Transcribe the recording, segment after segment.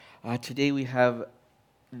Today we have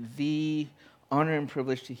the honor and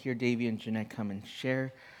privilege to hear Davy and Jeanette come and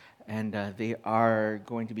share, and they are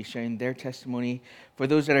going to be sharing their testimony. For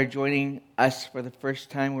those that are joining us for the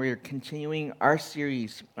first time, we are continuing our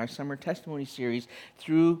series, our summer testimony series,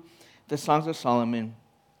 through the Songs of Solomon,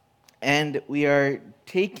 and we are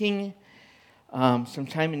taking some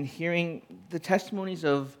time in hearing the testimonies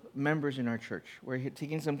of members in our church. We're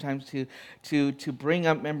taking some time to bring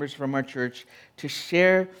up members from our church to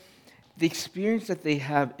share the experience that they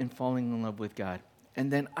have in falling in love with God.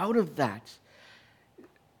 And then out of that,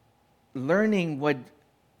 learning what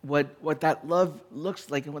that love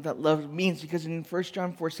looks like and what that love means. Because in 1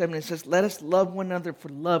 John 4:7 it says, let us love one another, for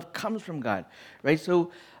love comes from God. Right?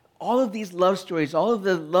 So all of these love stories, all of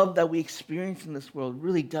the love that we experience in this world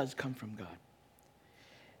really does come from God.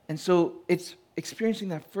 And so it's experiencing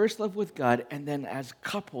that first love with God, and then as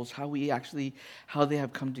couples, how they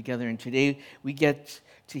have come together. And today we get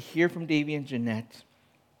to hear from Davy and Jeanette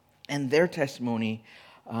and their testimony.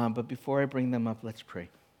 But before I bring them up, let's pray.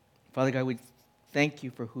 Father God, we thank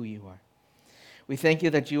you for who you are. We thank you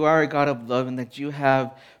that you are a God of love and that you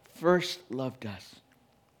have first loved us.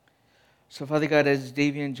 So, Father God, as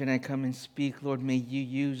Davy and Jeanette come and speak, Lord, may you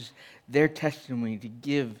use their testimony to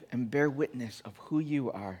give and bear witness of who you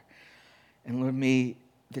are. And Lord, may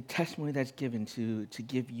the testimony that's given to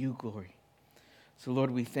give you glory. So,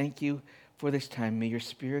 Lord, we thank you for this time. May your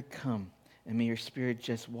Spirit come, and may your Spirit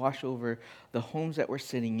just wash over the homes that we're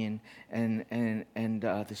sitting in and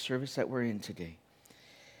the service that we're in today.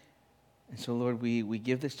 And so, Lord, we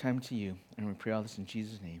give this time to you, and we pray all this in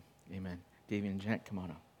Jesus' name. Amen. Davy and Jeanette, come on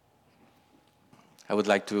up. I would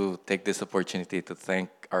like to take this opportunity to thank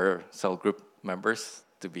our cell group members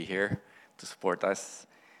to be here to support us.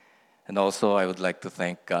 And also, I would like to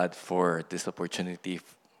thank God for this opportunity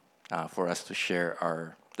for us to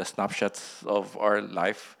share the snapshots of our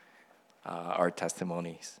life, our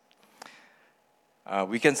testimonies.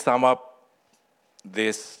 We can sum up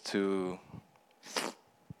this to,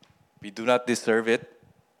 we do not deserve it,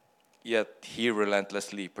 yet He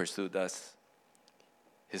relentlessly pursued us.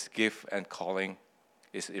 His gift and calling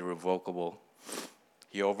is irrevocable.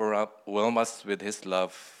 He overwhelms us with His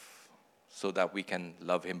love so that we can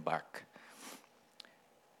love Him back.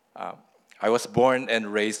 I was born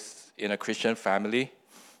and raised in a Christian family.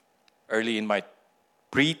 Early in my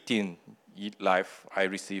preteen life, I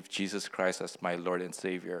received Jesus Christ as my Lord and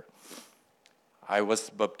Savior. I was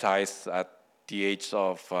baptized at the age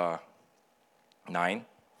of 9.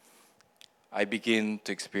 I began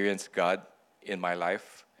to experience God in my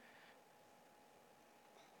life.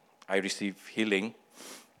 I received healing.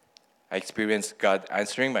 I experienced God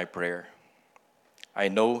answering my prayer. I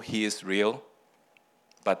know He is real,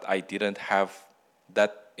 but I didn't have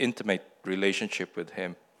that intimate relationship with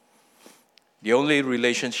Him. The only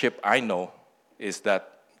relationship I know is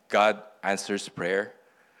that God answers prayer.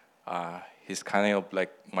 He's kind of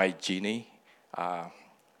like my genie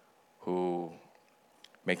who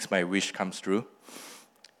makes my wish come true.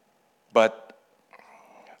 But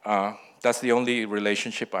that's the only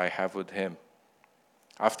relationship I have with Him.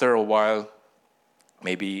 After a while,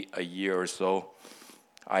 maybe a year or so,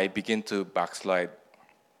 I begin to backslide.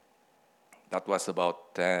 That was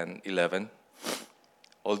about 10, 11.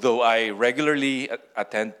 Although I regularly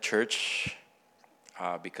attend church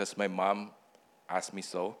because my mom asked me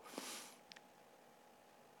so,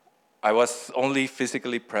 I was only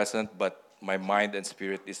physically present, but my mind and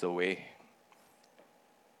spirit is away.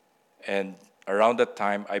 And around that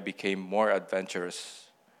time, I became more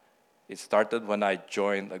adventurous. It started when I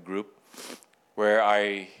joined a group where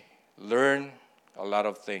I learned a lot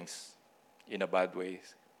of things in a bad way.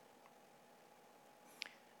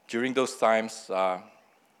 During those times,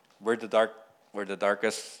 were the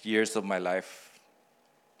darkest years of my life.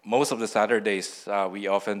 Most of the Saturdays, we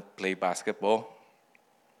often play basketball.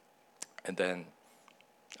 And then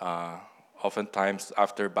oftentimes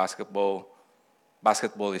after basketball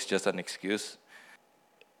is just an excuse.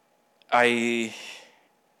 We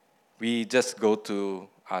just go to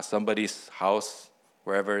somebody's house,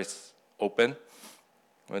 wherever it's open,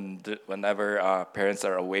 whenever parents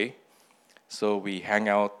are away. So we hang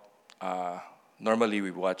out. Normally we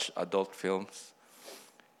watch adult films,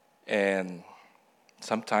 and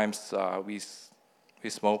sometimes we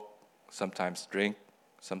smoke, sometimes drink,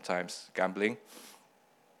 sometimes gambling.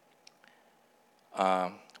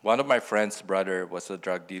 One of my friend's brother was a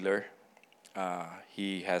drug dealer.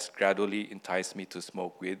 He has gradually enticed me to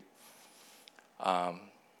smoke weed.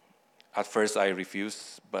 At first I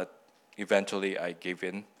refused, but eventually I gave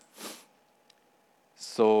in.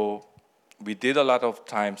 So we did a lot of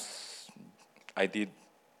times, I did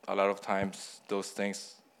a lot of times those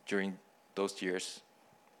things during those years,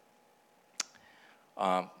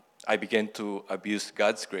 I began to abuse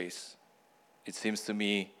God's grace. It seems to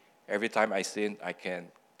me every time I sin, I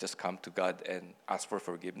can just come to God and ask for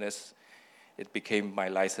forgiveness. It became my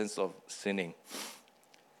license of sinning.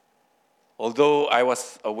 Although I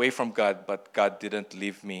was away from God, but God didn't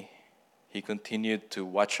leave me. He continued to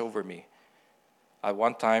watch over me. At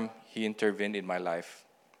one time, He intervened in my life.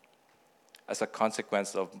 As a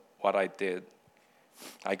consequence of what I did,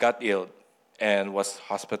 I got ill and was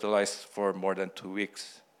hospitalized for more than 2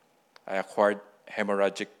 weeks. I acquired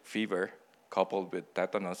hemorrhagic fever coupled with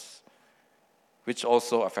tetanus, which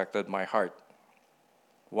also affected my heart.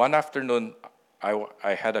 One afternoon,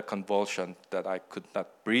 I had a convulsion that I could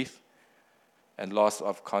not breathe and loss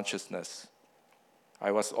of consciousness. I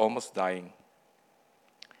was almost dying.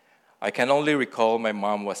 I can only recall my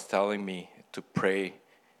mom was telling me to pray,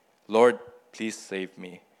 "Lord, please save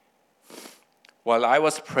me." While I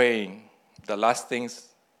was praying, the last things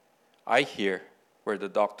I hear were the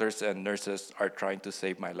doctors and nurses are trying to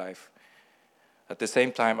save my life. At the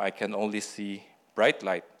same time, I can only see bright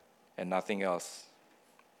light and nothing else.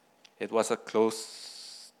 It was a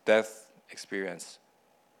close death experience.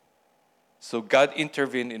 So God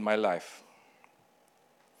intervened in my life.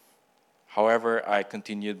 However, I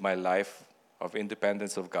continued my life of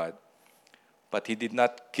independence of God, but He did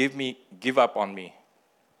not give up on me.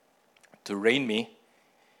 To reign me,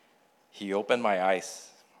 He opened my eyes,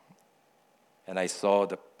 and I saw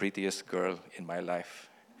the prettiest girl in my life.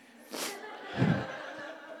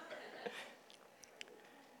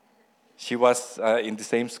 She was in the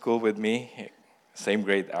same school with me, same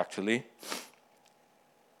grade actually.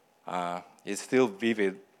 It's still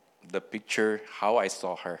vivid, the picture, how I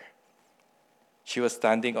saw her. She was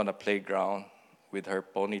standing on a playground with her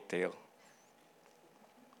ponytail.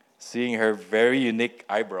 Seeing her very unique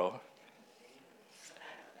eyebrow,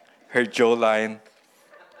 her jawline,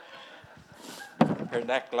 her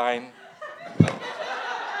neckline,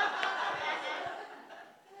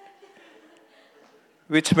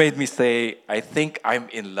 which made me say, I think I'm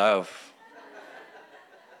in love.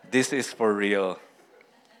 This is for real.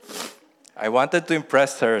 I wanted to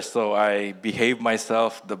impress her, so I behaved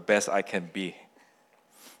myself the best I can be.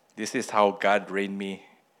 This is how God reigned me.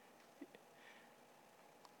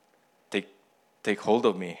 Take hold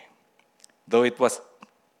of me. Though it was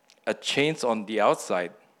a change on the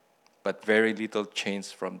outside, but very little change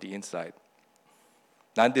from the inside.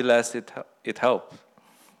 Nonetheless, it helped.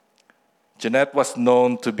 Jeanette was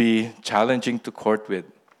known to be challenging to court with.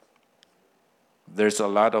 There's a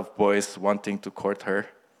lot of boys wanting to court her,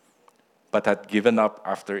 but had given up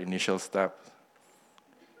after initial step.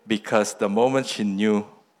 Because the moment she knew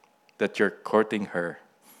that you're courting her,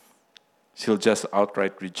 she'll just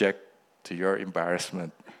outright reject to your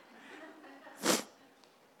embarrassment.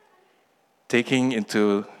 Taking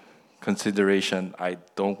into consideration, I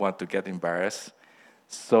don't want to get embarrassed,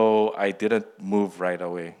 so I didn't move right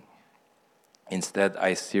away. Instead,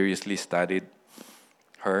 I seriously studied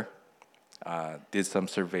her, did some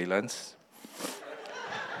surveillance,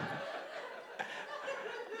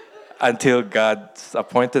 until God's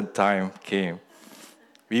appointed time came.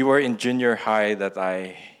 We were in junior high that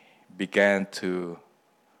I began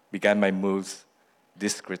my moves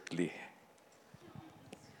discreetly.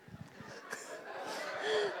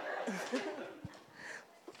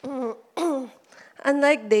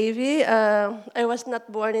 Unlike Davy, I was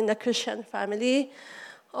not born in a Christian family,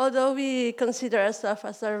 although we consider ourselves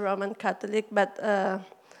as a Roman Catholic, but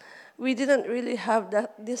we didn't really have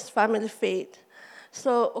this family faith.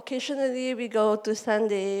 So occasionally we go to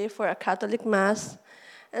Sunday for a Catholic Mass,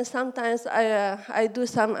 and sometimes I do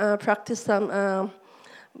practice some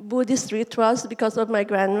Buddhist rituals because of my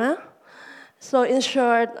grandma. So in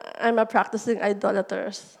short, I'm a practicing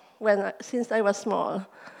idolater since I was small.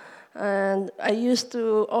 And I used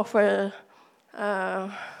to offer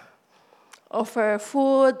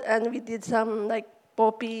food, and we did some like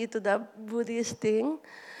poppy to the Buddhist thing.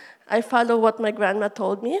 I follow what my grandma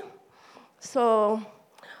told me. So,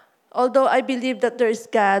 although I believe that there is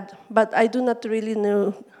God, but I do not really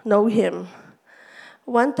know Him.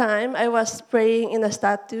 One time, I was praying in a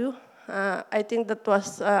statue. I think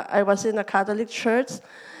I was in a Catholic church,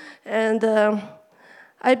 and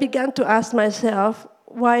I began to ask myself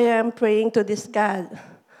why I am praying to this God,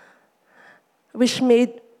 which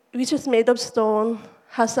is made of stone,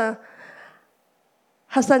 has an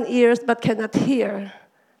ears but cannot hear,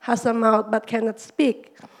 has a mouth but cannot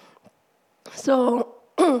speak. So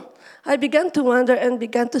I began to wonder and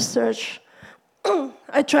began to search.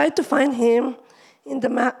 I tried to find Him in the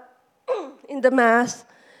Mass,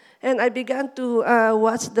 And I began to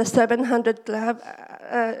watch the 700 Club.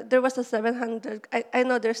 There was a 700. I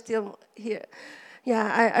know they're still here.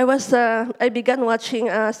 Yeah, I began watching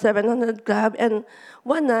 700 Club, and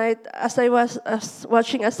one night, as I was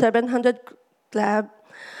watching a 700 Club,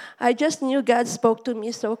 I just knew God spoke to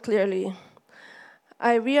me so clearly.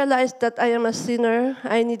 I realized that I am a sinner.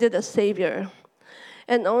 I needed a Savior.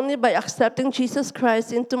 And only by accepting Jesus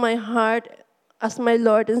Christ into my heart as my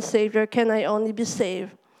Lord and Savior can I only be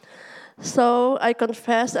saved. So I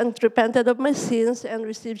confessed and repented of my sins and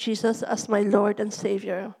received Jesus as my Lord and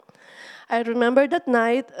Savior. I remember that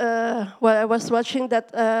night while I was watching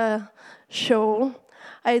that show,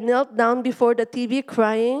 I knelt down before the TV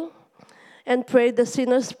crying and prayed the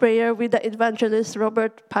sinner's prayer with the evangelist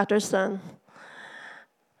Robert Patterson.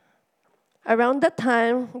 Around that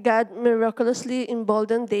time, God miraculously moved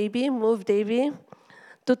Davy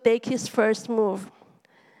to take his first move.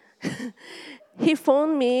 He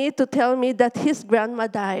phoned me to tell me that his grandma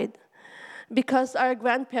died because our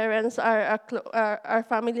grandparents our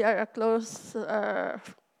family are a close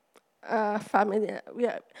family.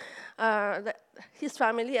 His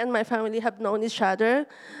family and my family have known each other.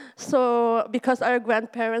 So because our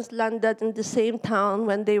grandparents landed in the same town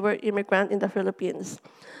when they were immigrant in the Philippines.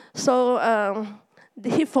 So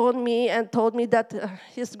he phoned me and told me that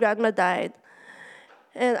his grandma died.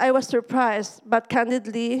 And I was surprised, but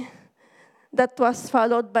candidly, that was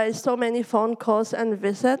followed by so many phone calls and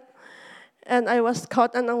visits. And I was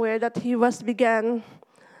caught unaware that he began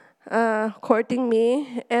courting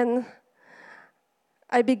me, and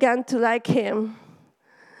I began to like him.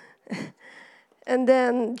 And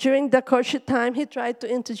then during the courtship time, he tried to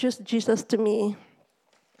introduce Jesus to me.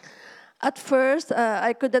 At first,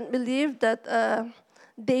 I couldn't believe that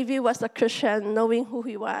Davy was a Christian, knowing who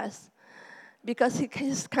he was, because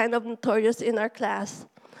he's kind of notorious in our class.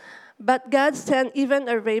 But God sent even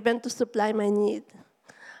a raven to supply my need.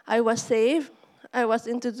 I was saved, I was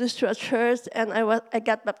introduced to a church, and I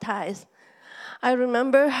got baptized. I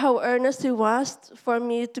remember how earnest he was for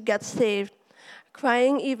me to get saved,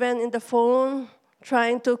 crying even in the phone,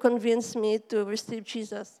 trying to convince me to receive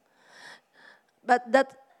Jesus. But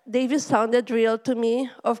that David sounded real to me,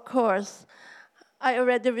 of course. I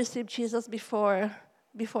already received Jesus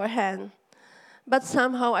beforehand. But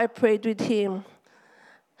somehow I prayed with him.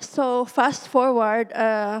 So fast forward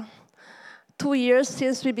 2 years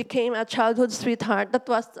since we became a childhood sweetheart. That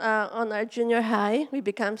was on our junior high. We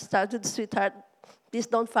became childhood sweetheart. Please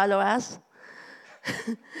don't follow us.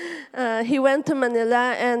 He went to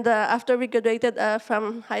Manila, and after we graduated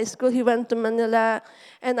from high school, he went to Manila,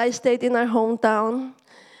 and I stayed in our hometown.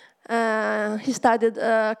 He studied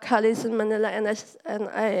college in Manila, and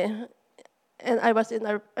I was in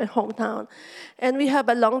our hometown. And we have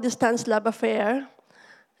a long-distance love affair.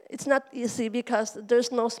 It's not easy because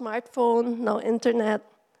there's no smartphone, no internet.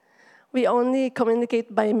 We only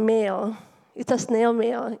communicate by mail. It's a snail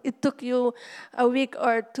mail. It took you a week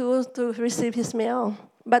or two to receive his mail,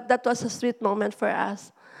 but that was a sweet moment for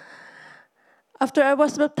us. After I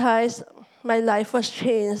was baptized, my life was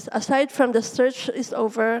changed. Aside from the search is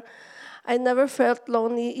over, I never felt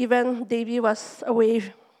lonely, even Davy was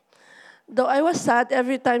away. Though I was sad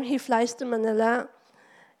every time he flies to Manila,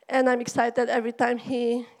 and I'm excited every time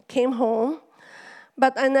he came home,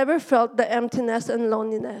 but I never felt the emptiness and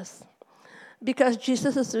loneliness because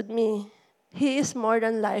Jesus is with me. He is more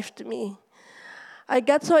than life to me. I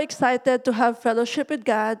got so excited to have fellowship with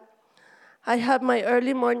God. I have my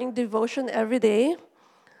early morning devotion every day.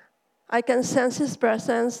 I can sense His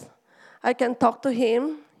presence. I can talk to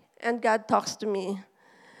Him, and God talks to me.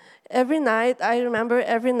 Every night,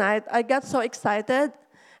 I got so excited,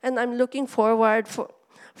 and I'm looking forward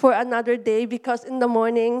for another day because in the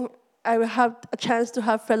morning, I will have a chance to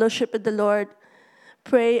have fellowship with the Lord,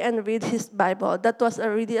 pray and read His Bible. That was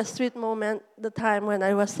really a sweet moment, the time when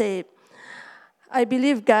I was saved. I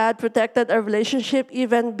believe God protected our relationship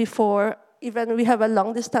even we have a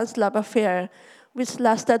long-distance love affair, which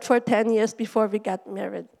lasted for 10 years before we got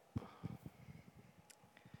married.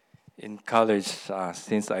 In college,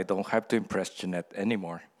 since I don't have to impress Jeanette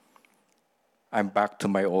anymore, I'm back to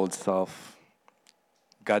my old self.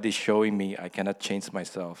 God is showing me I cannot change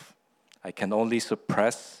myself. I can only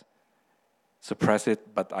suppress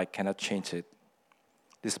it, but I cannot change it.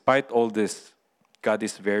 Despite all this, God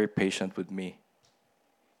is very patient with me.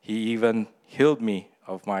 He even healed me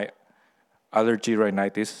of my allergy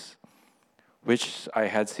rhinitis, which I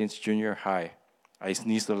had since junior high. I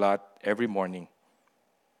sneeze a lot every morning.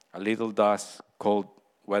 A little dust, cold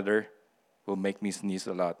weather will make me sneeze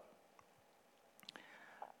a lot.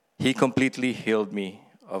 He completely healed me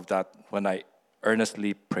of that when I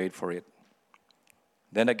earnestly prayed for it.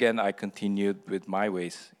 Then again, I continued with my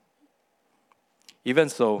ways. Even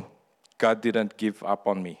so, God didn't give up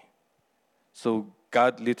on me. So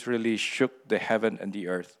God literally shook the heaven and the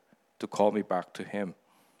earth to call me back to Him.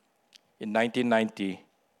 In 1990,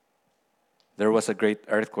 there was a great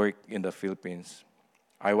earthquake in the Philippines.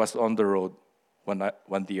 I was on the road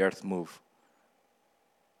when the earth moved.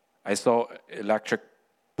 I saw electric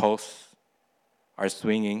posts are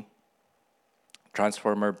swinging,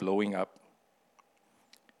 transformer blowing up,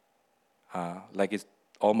 like it's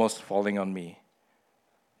almost falling on me.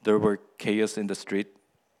 There were chaos in the street.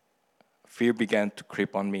 Fear began to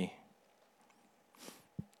creep on me.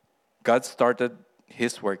 God started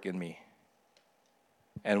His work in me.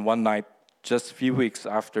 And one night, just a few weeks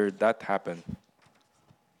after that happened,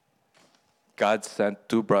 God sent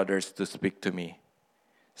two brothers to speak to me,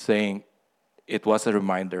 saying it was a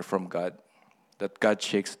reminder from God that God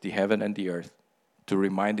shakes the heaven and the earth to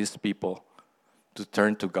remind His people to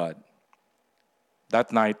turn to God.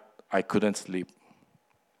 That night, I couldn't sleep.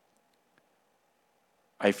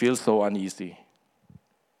 I feel so uneasy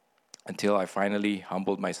until I finally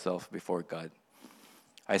humbled myself before God.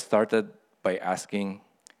 I started by asking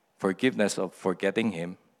forgiveness of forgetting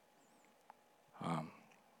Him,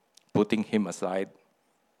 putting Him aside.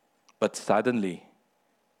 But suddenly,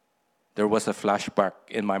 there was a flashback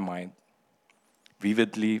in my mind,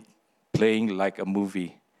 vividly playing like a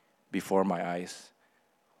movie before my eyes.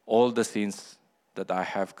 All the sins that I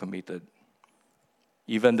have committed,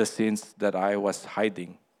 even the sins that I was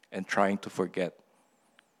hiding and trying to forget,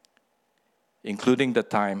 including the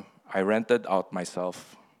time I rented out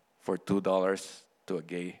myself for $2 to a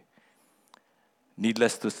gay.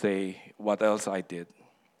 Needless to say, what else I did.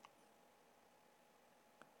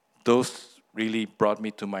 Those really brought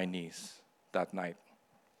me to my knees that night.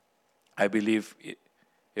 I believe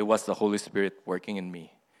it was the Holy Spirit working in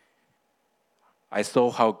me. I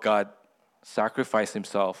saw how God sacrificed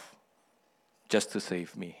Himself just to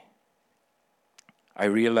save me. I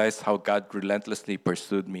realized how God relentlessly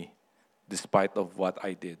pursued me despite of what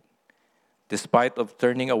I did, despite of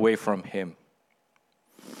turning away from Him.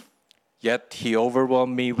 Yet He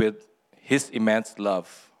overwhelmed me with His immense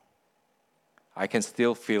love. I can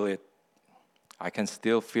still feel it. I can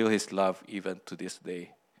still feel His love even to this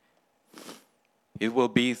day. It will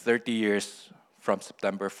be 30 years from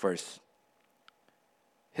September 1st.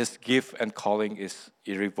 His gift and calling is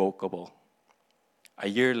irrevocable. A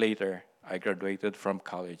year later, I graduated from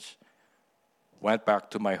college, went back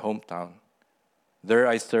to my hometown. There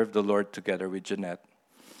I served the Lord together with Jeanette,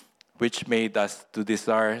 which made us to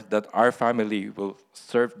desire that our family will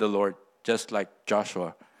serve the Lord just like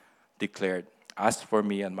Joshua declared, "As for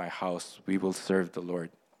me and my house, we will serve the Lord."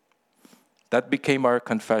 That became our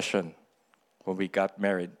confession when we got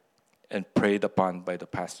married and prayed upon by the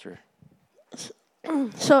pastor.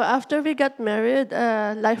 So after we got married,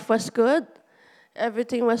 life was good.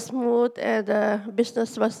 Everything was smooth and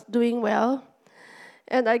business was doing well.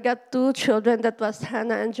 And I got two children, that was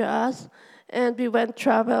Hannah and Josh. And we went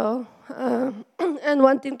travel and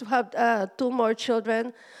wanting to have two more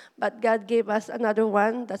children, but God gave us another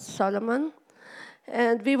one, that's Solomon.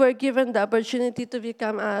 And we were given the opportunity to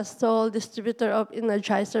become a sole distributor of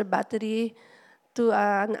Energizer battery to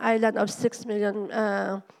an island of 6 million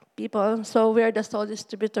people. So we're the sole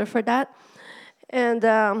distributor for that. And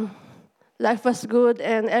life was good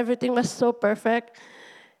and everything was so perfect.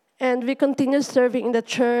 And we continued serving in the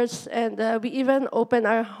church, and we even opened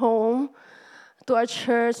our home to our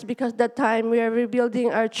church because that time we were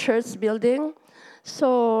rebuilding our church building.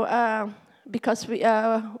 So because we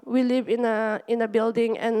live in a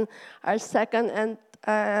building and our second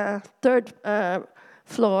and third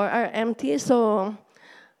floor are empty, so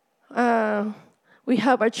we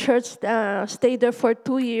have our church stay there for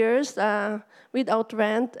 2 years without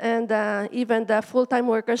rent, and even the full-time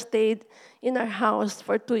workers stayed in our house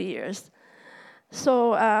for 2 years.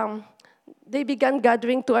 So they began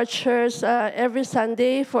gathering to our church every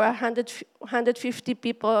Sunday for 150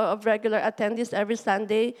 people of regular attendees every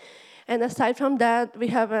Sunday. And aside from that, we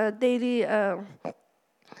have a daily,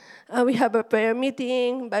 we have a prayer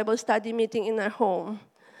meeting, Bible study meeting in our home.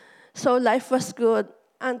 So life was good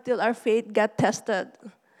until our faith got tested.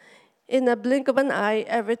 In a blink of an eye,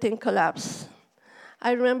 everything collapsed.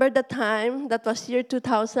 I remember the time, that was year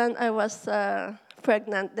 2000, I was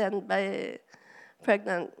pregnant then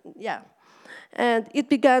yeah. And it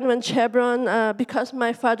began when Chevron, because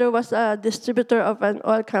my father was a distributor of an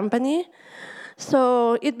oil company.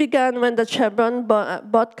 So it began when the Chevron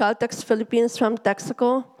bought Caltex Philippines from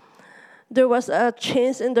Texaco. There was a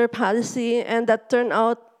change in their policy, and that turned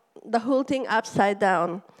out the whole thing upside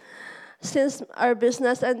down. Since our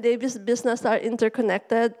business and Davis' business are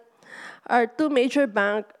interconnected, our two major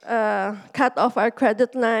banks cut off our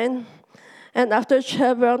credit line, and after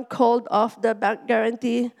Chevron called off the bank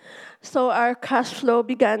guarantee, so our cash flow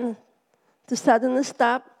began to suddenly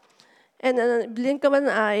stop. And in a blink of an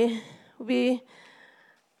eye,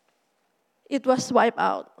 it was wiped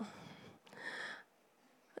out.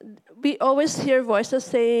 We always hear voices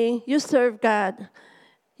saying, "You serve God.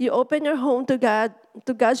 You open your home to God,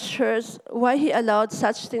 to God's church. Why He allowed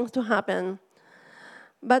such things to happen?"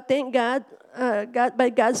 But thank God, by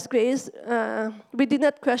God's grace, we did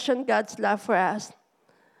not question God's love for us.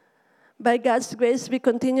 By God's grace, we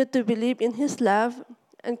continue to believe in His love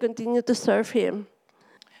and continue to serve Him.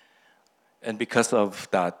 And because of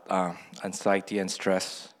that anxiety and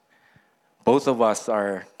stress, both of us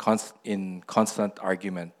are in constant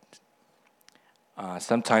argument,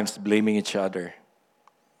 sometimes blaming each other.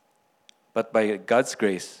 But by God's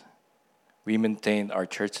grace, we maintain our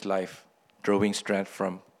church life, drawing strength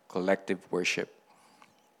from collective worship.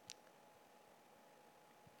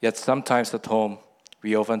 Yet sometimes at home,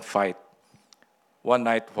 we often fight. One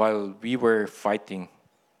night while we were fighting,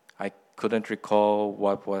 I couldn't recall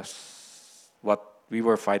what we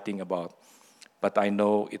were fighting about, but I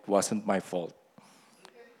know it wasn't my fault.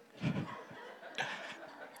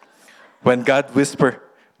 When God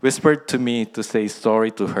whispered to me to say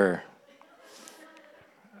sorry to her,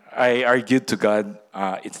 I argued to God,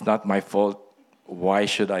 it's not my fault. Why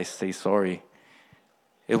should I say sorry?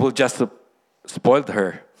 It will just spoil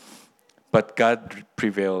her. But God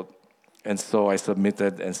prevailed, and so I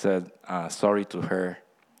submitted and said sorry to her.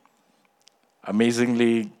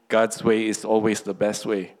 Amazingly, God's way is always the best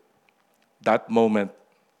way. That moment,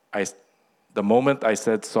 the moment I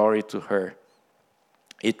said sorry to her,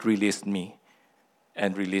 it released me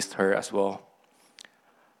and released her as well.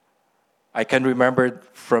 I can remember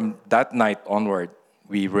from that night onward,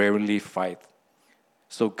 we rarely fight.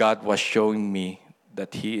 So God was showing me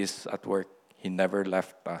that He is at work. He never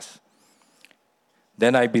left us.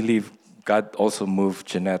 Then I believe God also moved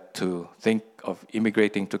Jeanette to think of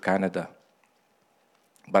immigrating to Canada.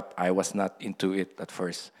 But I was not into it at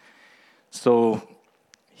first. So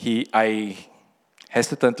I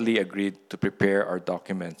hesitantly agreed to prepare our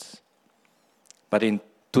documents. But in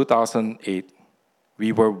 2008,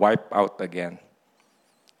 we were wiped out again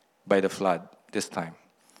by the flood this time.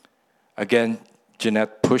 Again,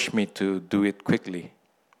 Jeanette pushed me to do it quickly.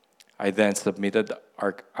 I then submitted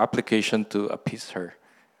our application to appease her,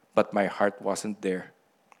 but my heart wasn't there.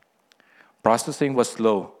 Processing was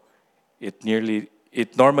slow.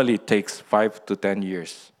 It normally takes 5 to 10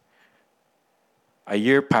 years. A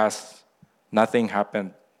year passed, nothing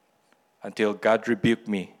happened until God rebuked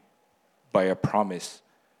me by a promise.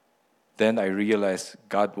 Then I realized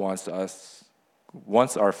God wants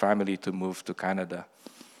our family to move to Canada.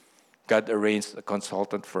 God arranged a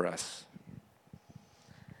consultant for us.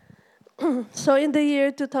 So in the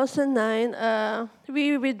year 2009,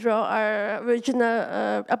 we withdraw our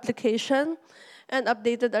original application and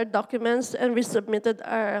updated our documents and resubmitted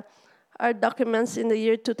our documents in the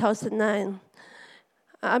year 2009.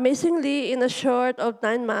 Amazingly, in a short of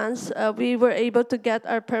 9 months, we were able to get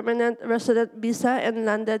our permanent resident visa and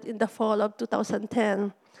landed in the fall of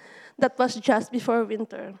 2010. That was just before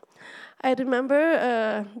winter. I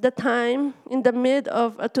remember the time in the mid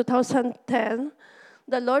of 2010,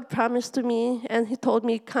 the Lord promised to me and He told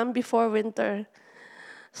me, come before winter.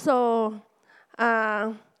 So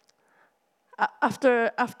after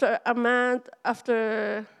a month,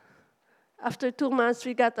 after 2 months,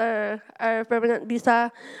 we got our permanent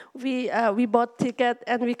visa. We bought ticket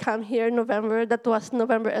and we come here in November. That was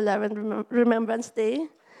November 11th, Remembrance Day.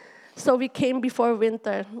 So we came before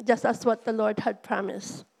winter, just as what the Lord had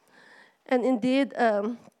promised. And indeed,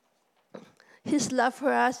 His love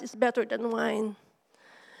for us is better than wine.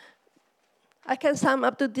 I can sum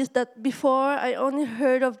up to this that before I only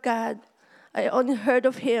heard of God, I only heard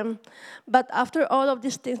of Him. But after all of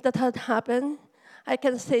these things that had happened, I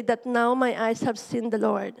can say that now my eyes have seen the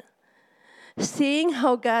Lord. Seeing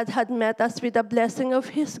how God had met us with the blessing of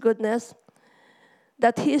His goodness,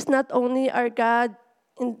 that He is not only our God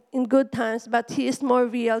in good times, but He is more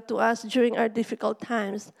real to us during our difficult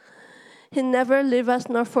times. He never leave us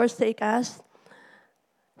nor forsake us.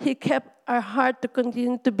 He kept our heart to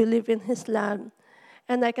continue to believe in His love.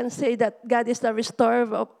 And I can say that God is the restorer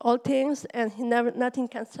of all things, and nothing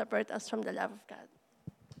can separate us from the love of God.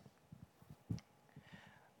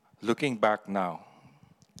 Looking back now,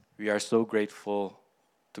 we are so grateful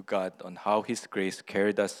to God on how His grace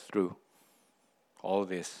carried us through all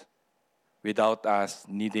this without us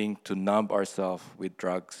needing to numb ourselves with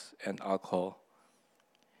drugs and alcohol.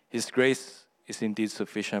 His grace is indeed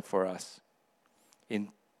sufficient for us. In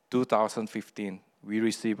 2015, we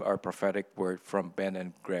received our prophetic word from Ben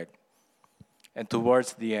and Greg. And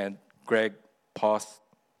towards the end, Greg paused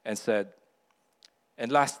and said,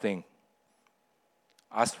 "And last thing,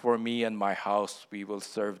 as for me and my house, we will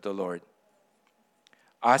serve the Lord."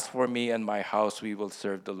 As for me and my house, we will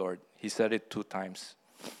serve the Lord. He said it 2 times.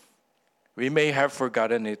 We may have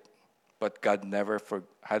forgotten it, but God never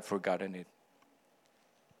had forgotten it.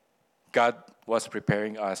 God was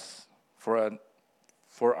preparing us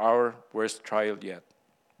for our worst trial yet.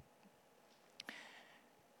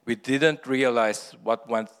 We didn't realize what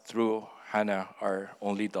went through Hannah, our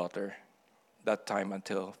only daughter, that time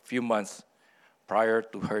until a few months prior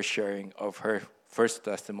to her sharing of her first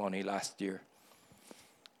testimony last year.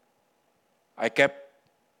 I kept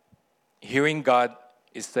hearing God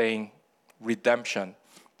is saying, redemption,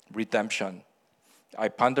 redemption. I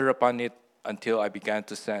pondered upon it until I began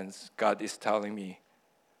to sense God is telling me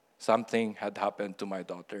something had happened to my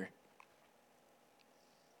daughter.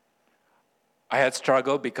 I had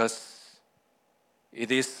struggled because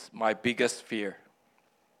it is my biggest fear.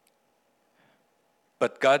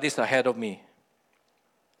 But God is ahead of me.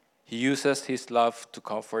 He uses His love to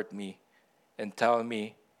comfort me and tell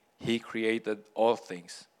me He created all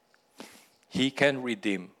things. He can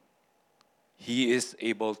redeem. He is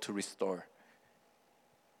able to restore,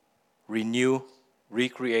 renew,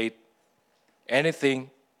 recreate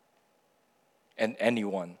anything and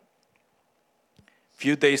anyone.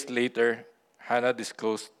 Few days later, Hannah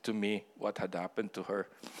disclosed to me what had happened to her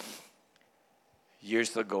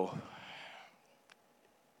years ago.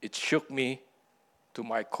 It shook me to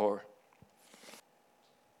my core.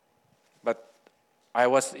 But I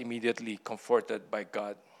was immediately comforted by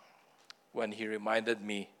God when He reminded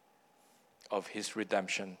me of His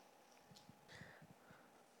redemption.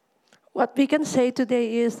 What we can say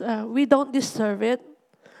today is we don't deserve it,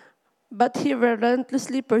 but He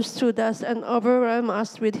relentlessly pursued us and overwhelmed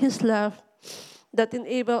us with His love that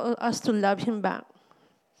enabled us to love Him back.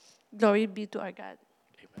 Glory be to our God.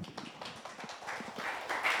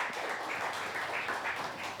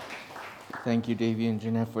 Thank you, Davey and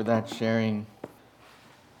Jeanette, for that sharing.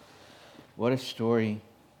 What a story.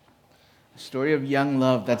 A story of young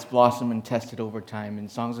love that's blossomed and tested over time. In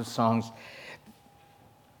Songs of Songs,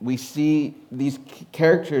 we see these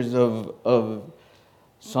characters of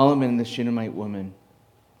Solomon and the Shunammite woman.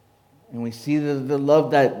 And we see the love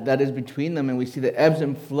that is between them, and we see the ebbs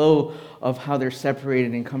and flow of how they're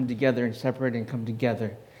separated and come together and separate and come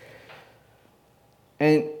together.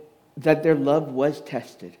 And that their love was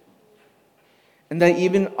tested. And that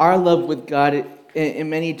even our love with God, in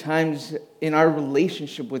many times in our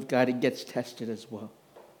relationship with God, it gets tested as well.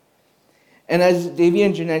 And as Davey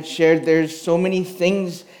and Jeanette shared, there's so many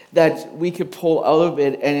things that we could pull out of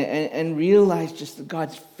it and realize just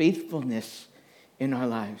God's faithfulness in our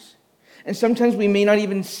lives. And sometimes we may not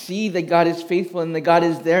even see that God is faithful and that God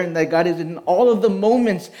is there and that God is in all of the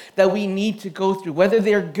moments that we need to go through, whether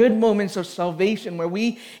they are good moments of salvation where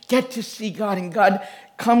we get to see God and God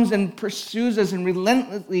comes and pursues us and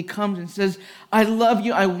relentlessly comes and says, "I love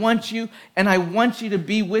you, I want you, and I want you to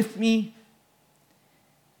be with me."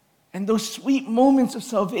 And those sweet moments of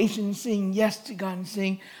salvation, saying yes to God and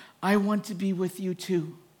saying, "I want to be with you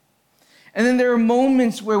too." And then there are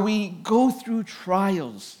moments where we go through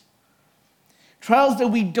trials that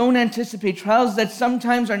we don't anticipate, trials that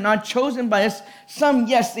sometimes are not chosen by us. Some,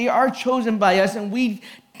 yes, they are chosen by us, and we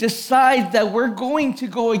decide that we're going to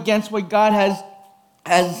go against what God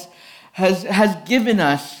has given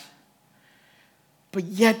us. But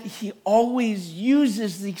yet He always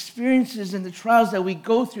uses the experiences and the trials that we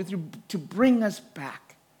go through to bring us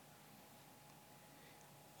back.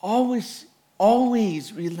 Always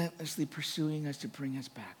relentlessly pursuing us to bring us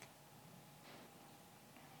back.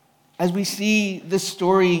 As we see this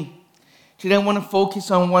story, today I want to focus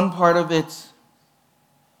on one part of it.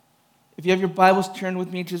 If you have your Bibles, turn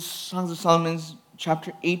with me to Songs of Solomon,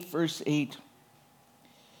 chapter 8, verse 8.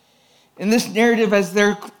 In this narrative, as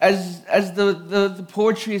the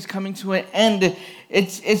poetry is coming to an end, it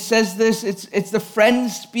says this, it's the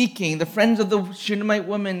friends speaking, the friends of the Shunammite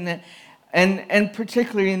woman, and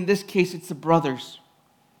particularly in this case, it's the brothers.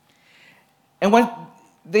 And what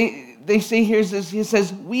they say here is this, he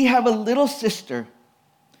says, "We have a little sister,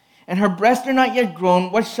 and her breasts are not yet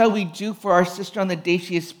grown. What shall we do for our sister on the day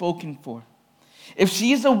she is spoken for? If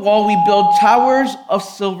she is a wall, we build towers of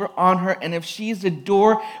silver on her, and if she is a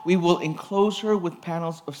door, we will enclose her with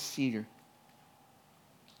panels of cedar."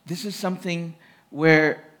 This is something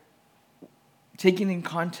where, taken in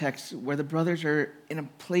context, where the brothers are in a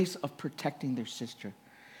place of protecting their sister.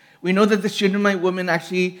 We know that the Shunammite woman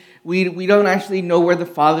actually, we don't actually know where the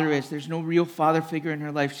father is. There's no real father figure in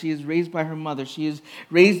her life. She is raised by her mother. She is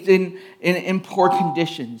raised in poor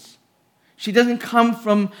conditions. She doesn't come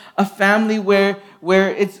from a family where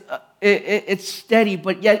it's steady,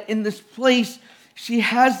 but yet in this place, she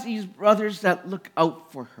has these brothers that look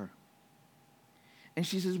out for her. And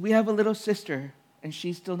she says, we have a little sister, and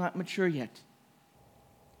she's still not mature yet.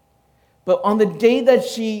 But on the day that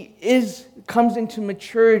she comes into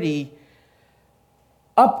maturity,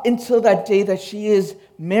 up until that day that she is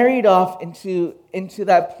married off into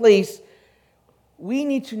that place, we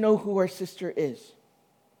need to know who our sister is.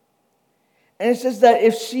 And it says that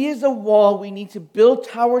if she is a wall, we need to build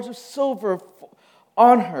towers of silver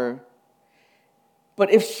on her.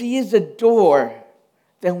 But if she is a door,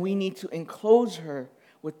 then we need to enclose her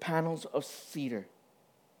with panels of cedar.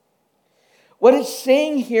 What it's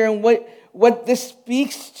saying here and what this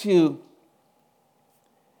speaks to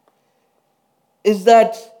is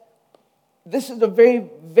that this is a very,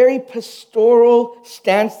 very pastoral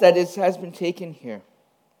stance that has been taken here.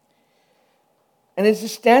 And it's a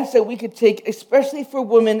stance that we could take, especially for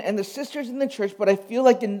women and the sisters in the church, but I feel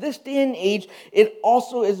like in this day and age, it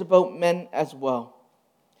also is about men as well.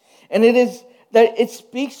 And it is that it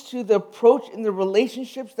speaks to the approach in the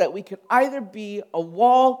relationships that we could either be a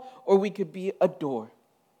wall or we could be a door.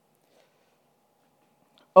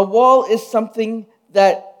 A wall is something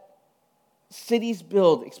that cities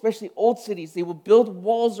build, especially old cities. They will build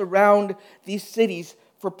walls around these cities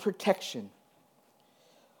for protection.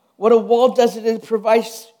 What a wall does is it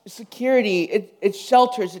provides security, it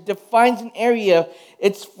shelters, it defines an area,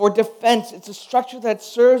 it's for defense, it's a structure that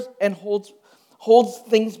serves and holds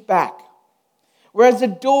things back. Whereas a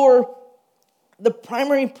door, the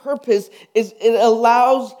primary purpose is it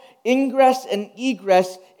allows ingress and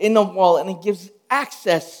egress in a wall, and it gives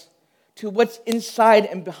access to what's inside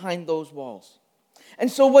and behind those walls.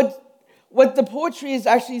 And so what the poetry is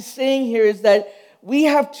actually saying here is that we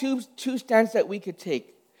have two stands that we could take.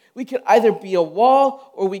 We could either be a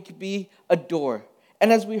wall or we could be a door.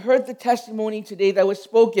 And as we heard the testimony today that was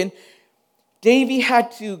spoken, Davy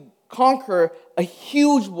had to conquer a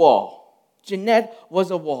huge wall. Jeanette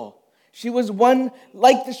was a wall. She was one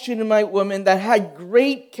like the Shunammite woman that had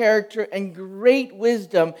great character and great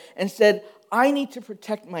wisdom and said, I need to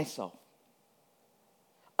protect myself.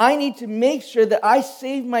 I need to make sure that I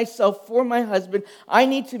save myself for my husband. I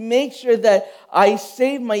need to make sure that I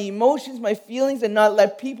save my emotions, my feelings, and not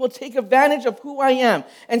let people take advantage of who I am.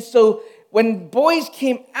 And so when boys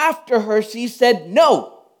came after her, she said,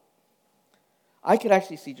 no. I could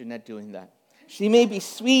actually see Jeanette doing that. She may be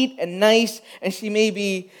sweet and nice, and she may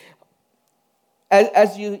be,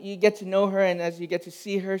 as you get to know her and as you get to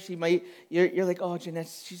see her, you're like, oh, Jeanette,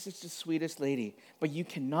 she's just the sweetest lady. But you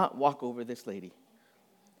cannot walk over this lady.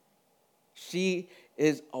 She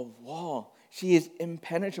is a wall. She is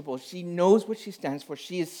impenetrable. She knows what she stands for.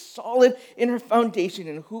 She is solid in her foundation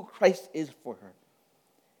and who Christ is for her.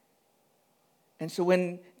 And so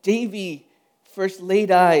when Davy first laid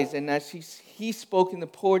eyes, and as he spoke in the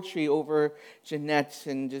poetry over Jeanette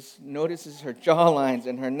and just notices her jawlines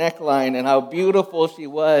and her neckline and how beautiful she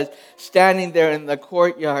was standing there in the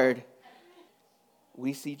courtyard,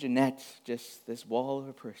 we see Jeanette, just this wall of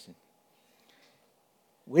a person.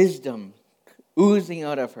 Wisdom oozing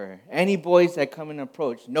out of her. Any boys that come and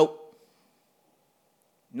approach, nope,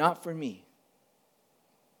 not for me.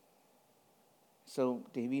 So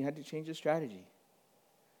Davy had to change his strategy.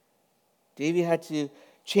 Davy had to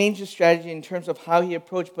change his strategy in terms of how he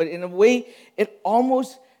approached, but in a way, it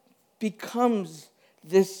almost becomes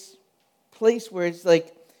this place where it's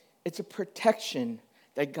like, it's a protection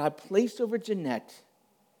that God placed over Jeanette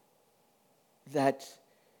that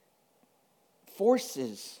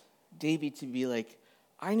forces Davy to be like,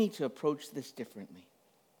 I need to approach this differently.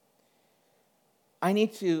 I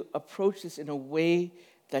need to approach this in a way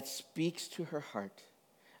that speaks to her heart.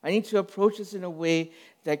 I need to approach this in a way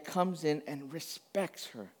that comes in and respects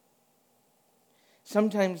her.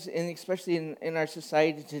 Sometimes, especially in our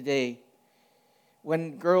society today,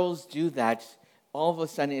 when girls do that, all of a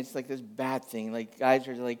sudden it's like this bad thing. Like guys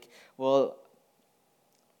are like, well,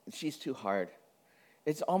 she's too hard.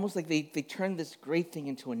 It's almost like they turn this great thing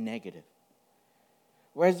into a negative.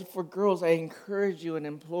 Whereas for girls, I encourage you and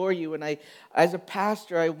implore you, and as a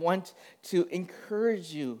pastor, I want to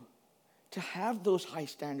encourage you to have those high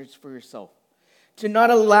standards for yourself. To not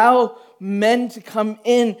allow men to come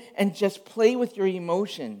in and just play with your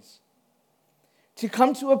emotions. To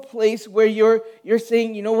come to a place where you're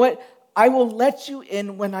saying, you know what? I will let you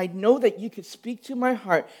in when I know that you could speak to my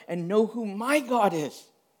heart and know who my God is.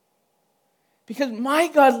 Because my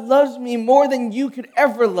God loves me more than you could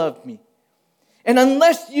ever love me. And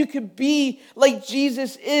unless you could be like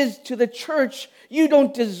Jesus is to the church, you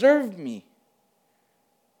don't deserve me.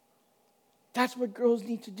 That's what girls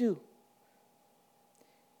need to do.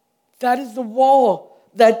 That is the wall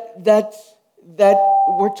that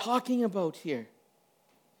we're talking about here.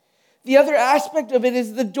 The other aspect of it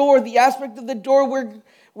is the door, the aspect of the door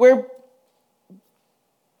where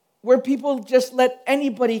people just let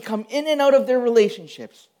anybody come in and out of their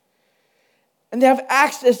relationships. And they have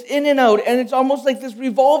access in and out, and it's almost like this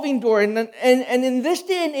revolving door. And in this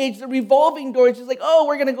day and age, the revolving door is just like, oh,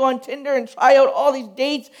 we're going to go on Tinder and try out all these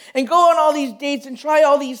dates and go on all these dates and try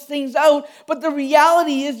all these things out. But the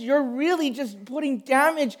reality is you're really just putting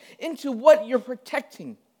damage into what you're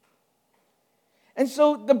protecting. And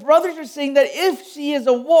so the brothers are saying that if she is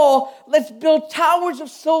a wall, let's build towers of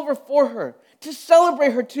silver for her, to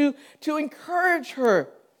celebrate her, to encourage her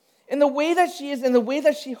in the way that she is, in the way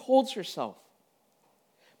that she holds herself.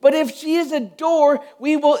 But if she is a door,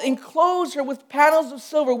 we will enclose her with panels of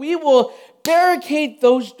silver. We will barricade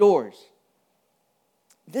those doors.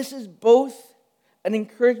 This is both an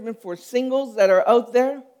encouragement for singles that are out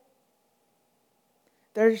there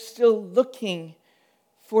that are still looking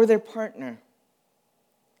for their partner.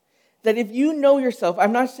 That if you know yourself,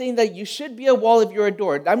 I'm not saying that you should be a wall if you're a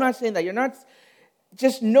door. I'm not saying that. You're not.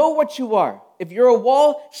 Just know what you are. If you're a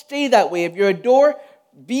wall, stay that way. If you're a door,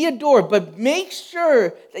 be a door, but make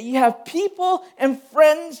sure that you have people and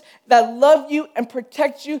friends that love you and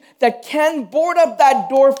protect you that can board up that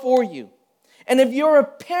door for you. And if you're a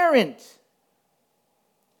parent,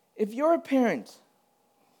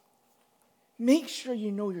 make sure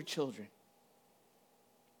you know your children.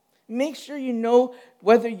 Make sure you know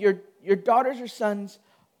whether your daughters or sons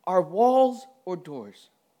are walls or doors.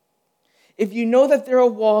 If you know that they're a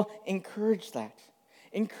wall, encourage that.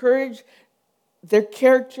 Encourage their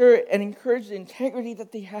character and encourage the integrity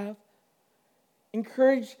that they have.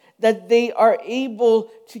 Encourage that they are able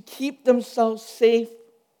to keep themselves safe.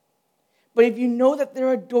 But if you know that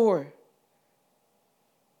they're a door,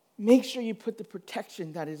 make sure you put the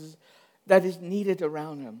protection that is needed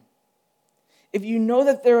around them. If you know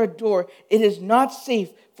that they're a door, it is not safe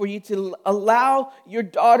for you to allow your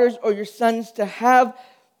daughters or your sons to have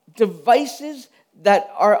devices that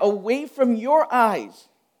are away from your eyes.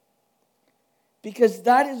 Because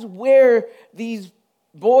that is where these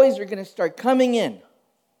boys are going to start coming in.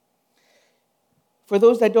 For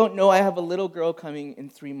those that don't know, I have a little girl coming in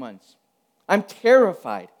 3 months. I'm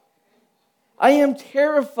terrified. I am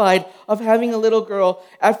terrified of having a little girl.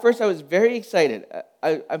 At first, I was very excited.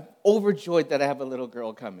 I'm overjoyed that I have a little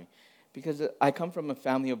girl coming. Because I come from a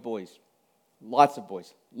family of boys. Lots of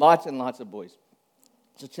boys. Lots and lots of boys.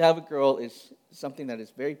 So to have a girl is something that is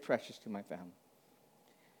very precious to my family.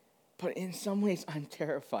 But in some ways, I'm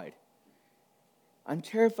terrified. I'm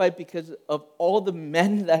terrified because of all the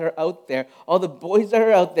men that are out there, all the boys that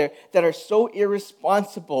are out there that are so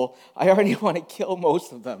irresponsible, I already want to kill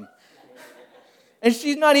most of them. And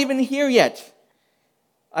she's not even here yet.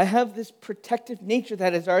 I have this protective nature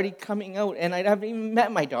that is already coming out, and I haven't even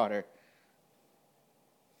met my daughter.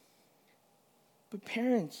 But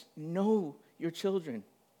parents, know your children.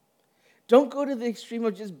 Don't go to the extreme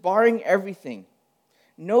of just barring everything.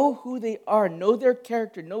 Know who they are. Know their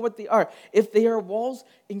character. Know what they are. If they are walls,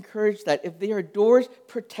 encourage that. If they are doors,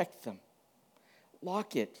 protect them.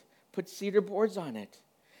 Lock it. Put cedar boards on it.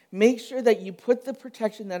 Make sure that you put the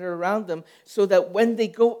protection that are around them so that when they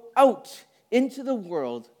go out into the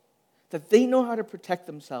world, that they know how to protect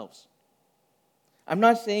themselves. I'm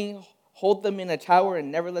not saying hold them in a tower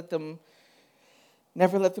and never let them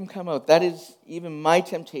come out. That is even my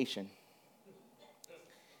temptation.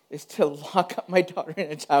 Is to lock up my daughter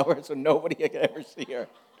in a tower so nobody can ever see her.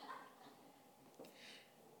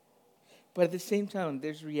 But at the same time,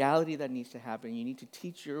 there's reality that needs to happen. You need to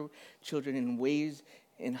teach your children in ways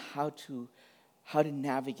in how to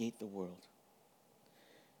navigate the world.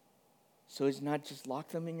 So it's not just lock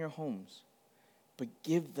them in your homes, but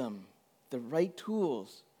give them the right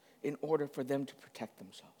tools in order for them to protect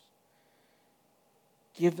themselves.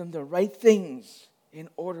 Give them the right things in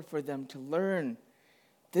order for them to learn,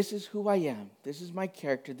 this is who I am, this is my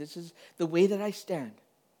character, this is the way that I stand.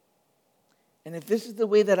 And if this is the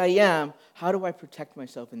way that I am, how do I protect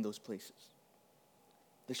myself in those places?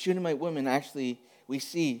 The Shunammite woman, actually, we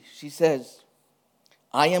see, she says,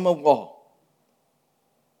 I am a wall.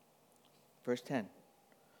 Verse 10.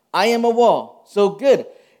 I am a wall. So good.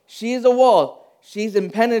 She is a wall. She's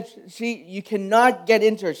impenetrable. You cannot get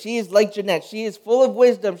into her. She is like Jeanette. She is full of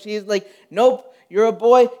wisdom. She is like, nope, you're a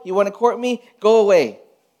boy. You want to court me? Go away.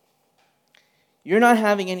 You're not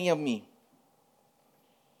having any of me.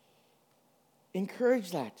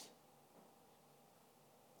 encourage that.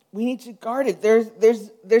 We need to guard it.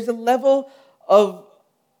 There's a level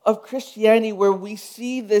of Christianity where we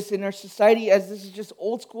see this in our society as this is just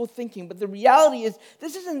old school thinking. But the reality is,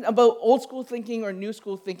 this isn't about old school thinking or new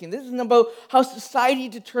school thinking. This isn't about how society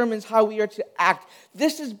determines how we are to act.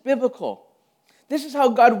 This is biblical. This is how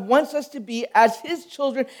God wants us to be as His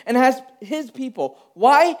children and as His people.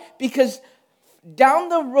 Why? Because down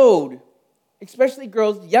the road, especially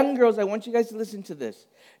girls, young girls, I want you guys to listen to this.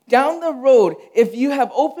 Down the road, if you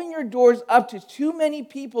have opened your doors up to too many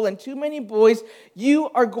people and too many boys, you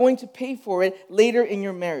are going to pay for it later in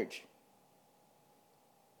your marriage.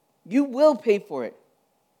 You will pay for it.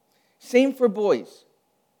 Same for boys.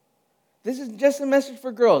 This is just a message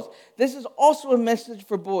for girls. This is also a message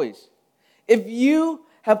for boys. If you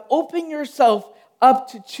have opened yourself up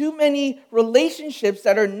to too many relationships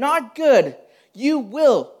that are not good, you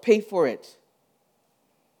will pay for it.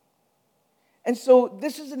 And so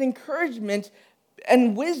this is an encouragement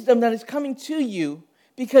and wisdom that is coming to you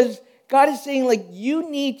because God is saying, like,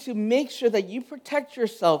 you need to make sure that you protect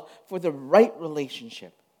yourself for the right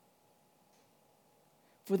relationship.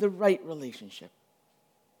 For the right relationship.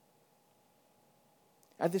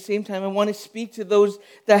 At the same time, I want to speak to those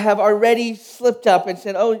that have already slipped up and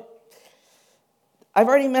said, oh, I've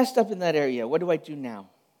already messed up in that area. What do I do now?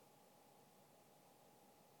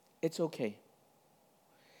 It's okay.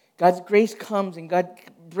 God's grace comes and God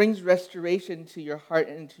brings restoration to your heart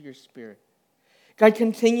and to your spirit. God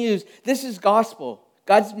continues. This is gospel.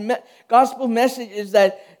 God's gospel message is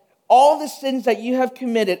that all the sins that you have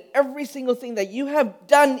committed, every single thing that you have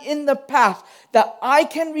done in the past, that I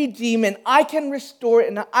can redeem and I can restore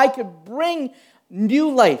and I can bring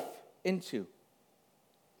new life into.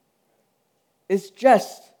 It's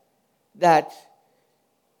just that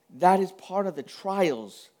is part of the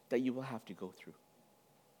trials that you will have to go through.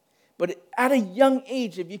 But at a young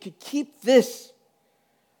age, if you could keep this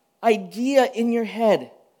idea in your head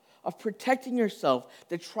of protecting yourself,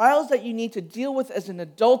 the trials that you need to deal with as an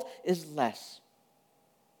adult is less.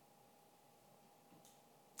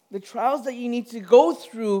 The trials that you need to go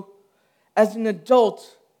through as an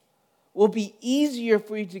adult will be easier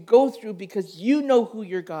for you to go through because you know who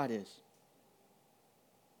your God is.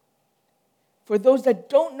 For those that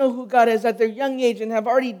don't know who God is at their young age and have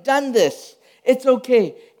already done this, it's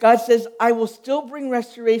okay. God says, I will still bring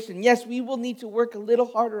restoration. Yes, we will need to work a little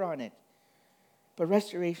harder on it. But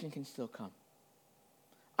restoration can still come.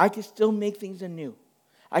 I can still make things anew.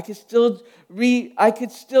 I could still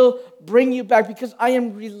bring you back because I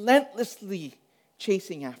am relentlessly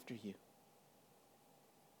chasing after you.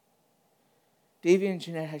 David and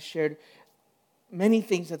Jeanette has shared many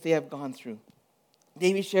things that they have gone through.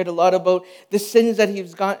 David shared a lot about the sins that he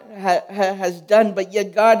has done, but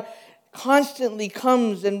yet God constantly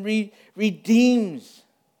comes and redeems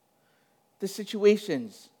the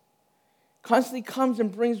situations. Constantly comes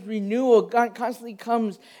and brings renewal. God constantly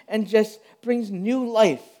comes and just brings new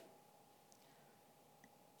life.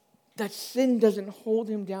 That sin doesn't hold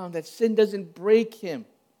him down. That sin doesn't break him.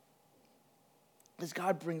 As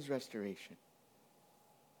God brings restoration.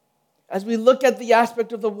 As we look at the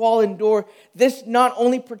aspect of the wall and door, this not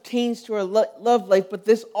only pertains to our love life, but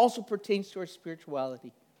this also pertains to our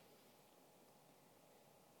spirituality.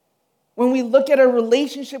 When we look at our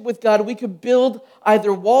relationship with God, we could build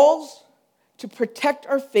either walls to protect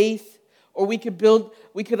our faith, or we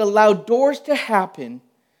could allow doors to happen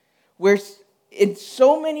where in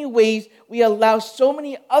so many ways we allow so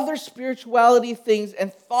many other spirituality things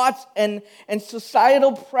and thoughts and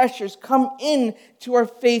societal pressures come in to our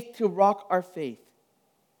faith to rock our faith.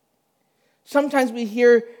 Sometimes we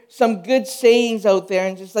hear some good sayings out there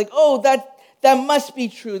and just like, oh, that must be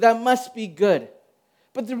true, that must be good.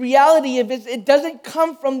 But the reality of it is it doesn't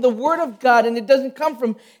come from the Word of God and it doesn't come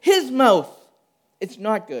from His mouth. It's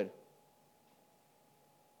not good.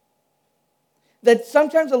 That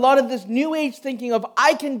sometimes a lot of this new age thinking of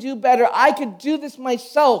I can do better, I could do this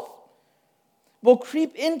myself, will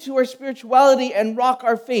creep into our spirituality and rock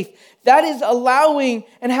our faith. That is allowing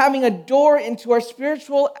and having a door into our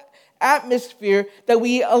spiritual atmosphere that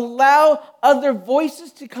we allow other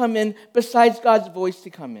voices to come in besides God's voice to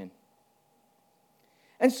come in.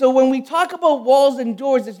 And so when we talk about walls and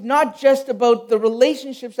doors, it's not just about the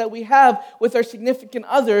relationships that we have with our significant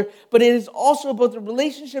other, but it is also about the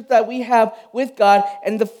relationship that we have with God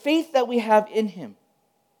and the faith that we have in Him.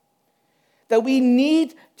 That we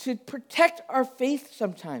need to protect our faith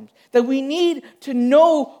sometimes. That we need to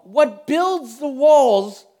know what builds the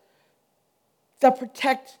walls that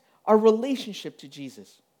protect our relationship to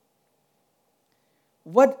Jesus.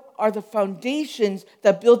 What are the foundations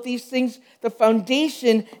that built these things? The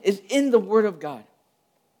foundation is in the Word of God.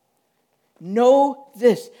 Know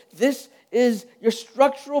this. This is your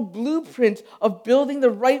structural blueprint of building the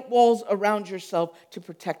right walls around yourself to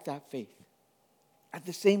protect that faith. At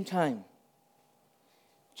the same time,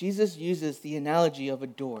 Jesus uses the analogy of a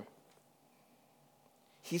door.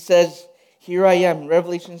 He says, here I am,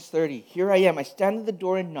 Revelation 30. Here I am, I stand at the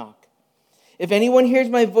door and knock. If anyone hears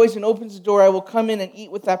my voice and opens the door, I will come in and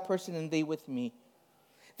eat with that person and they with me.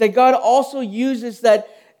 That God also uses that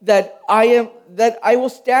I will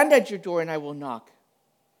stand at your door and I will knock.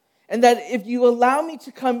 And that if you allow me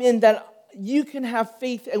to come in, that you can have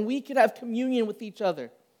faith and we can have communion with each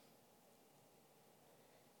other.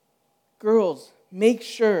 Girls, make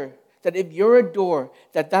sure that if you're a door,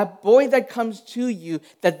 that boy that comes to you,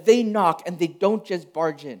 that they knock and they don't just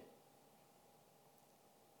barge in.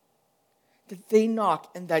 That they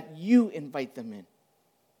knock and that you invite them in.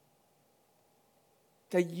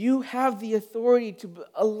 That you have the authority to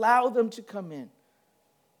allow them to come in.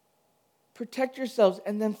 Protect yourselves.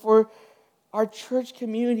 And then for our church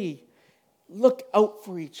community, look out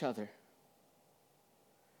for each other.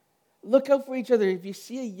 Look out for each other. If you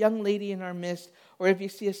see a young lady in our midst, or if you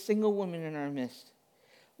see a single woman in our midst,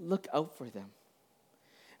 look out for them.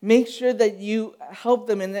 Make sure that you help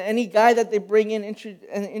them, and any guy that they bring in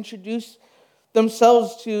and introduce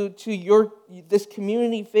themselves to this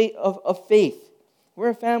community of faith. We're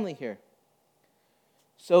a family here.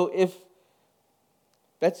 So if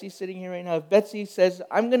Betsy's sitting here right now, if Betsy says,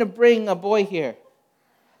 I'm going to bring a boy here,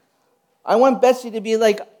 I want Betsy to be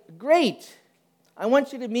like, great, I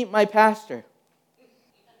want you to meet my pastor.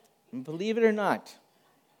 And believe it or not,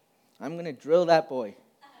 I'm going to drill that boy.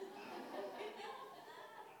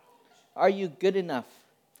 Are you good enough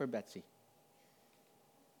for Betsy?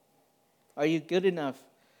 Are you good enough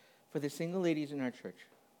for the single ladies in our church?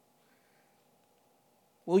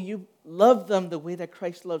 Will you love them the way that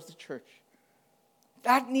Christ loves the church?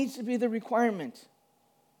 That needs to be the requirement.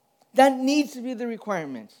 That needs to be the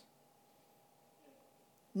requirement.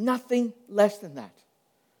 Nothing less than that.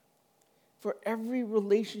 For every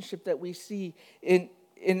relationship that we see in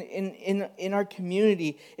our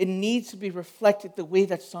community, it needs to be reflected the way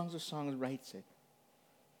that Songs of Songs writes it.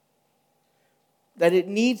 That it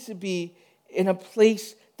needs to be in a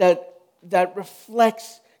place that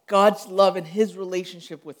reflects God's love and His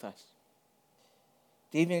relationship with us.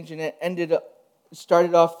 David and Jeanette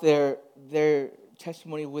started off their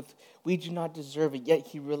testimony with, we do not deserve it, yet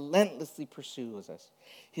He relentlessly pursues us.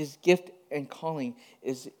 His gift and calling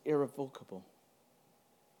is irrevocable.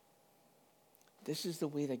 This is the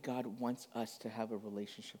way that God wants us to have a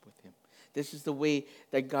relationship with Him. This is the way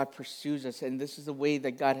that God pursues us, and this is the way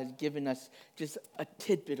that God has given us just a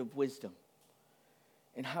tidbit of wisdom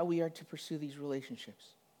in how we are to pursue these relationships.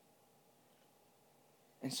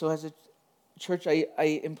 And so as a church,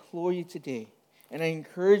 I implore you today, and I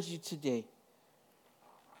encourage you today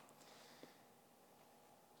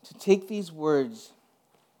to take these words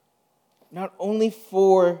not only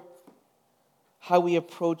for how we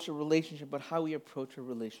approach a relationship, but how we approach a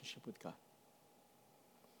relationship with God.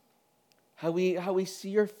 How we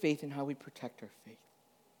see our faith and how we protect our faith.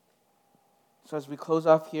 So as we close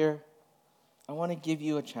off here, I want to give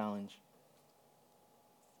you a challenge.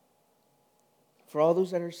 For all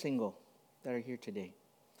those that are single, that are here today,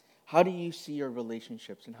 how do you see your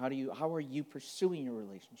relationships, and how are you pursuing your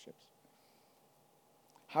relationships?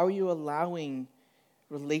 How are you allowing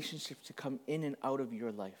relationships to come in and out of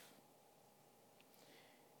your life?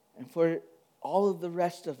 And for all of the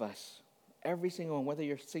rest of us, every single one, whether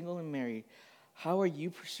you're single and married, how are you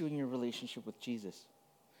pursuing your relationship with Jesus?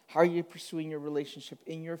 How are you pursuing your relationship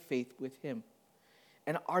in your faith with Him?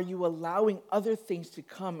 And are you allowing other things to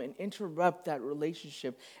come and interrupt that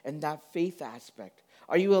relationship and that faith aspect?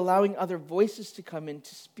 Are you allowing other voices to come in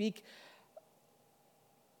to speak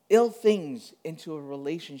ill things into a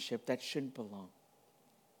relationship that shouldn't belong?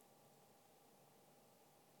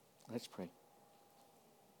 Let's pray.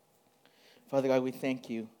 Father God, we thank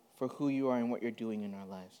you for who you are and what you're doing in our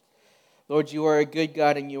lives. Lord, you are a good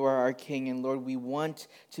God and you are our King. And Lord, we want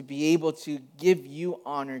to be able to give you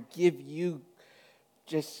honor, give you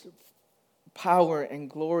just power and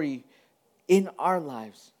glory in our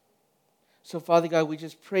lives. So Father God, we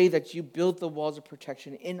just pray that you build the walls of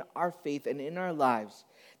protection in our faith and in our lives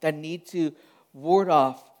that need to ward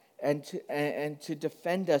off and to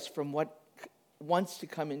defend us from what wants to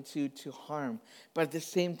come into harm. But at the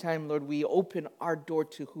same time, Lord, we open our door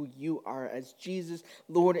to who you are as Jesus,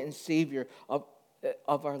 Lord and Savior of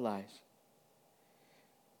our lives.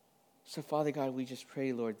 So Father God, we just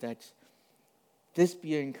pray, Lord, that this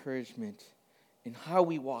be an encouragement in how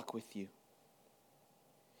we walk with you.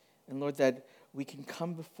 And Lord, that we can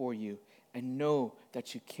come before you and know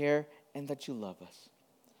that you care and that you love us.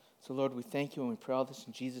 So Lord, we thank you and we pray all this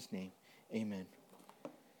in Jesus' name. Amen.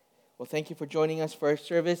 Well, thank you for joining us for our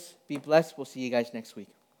service. Be blessed. We'll see you guys next week.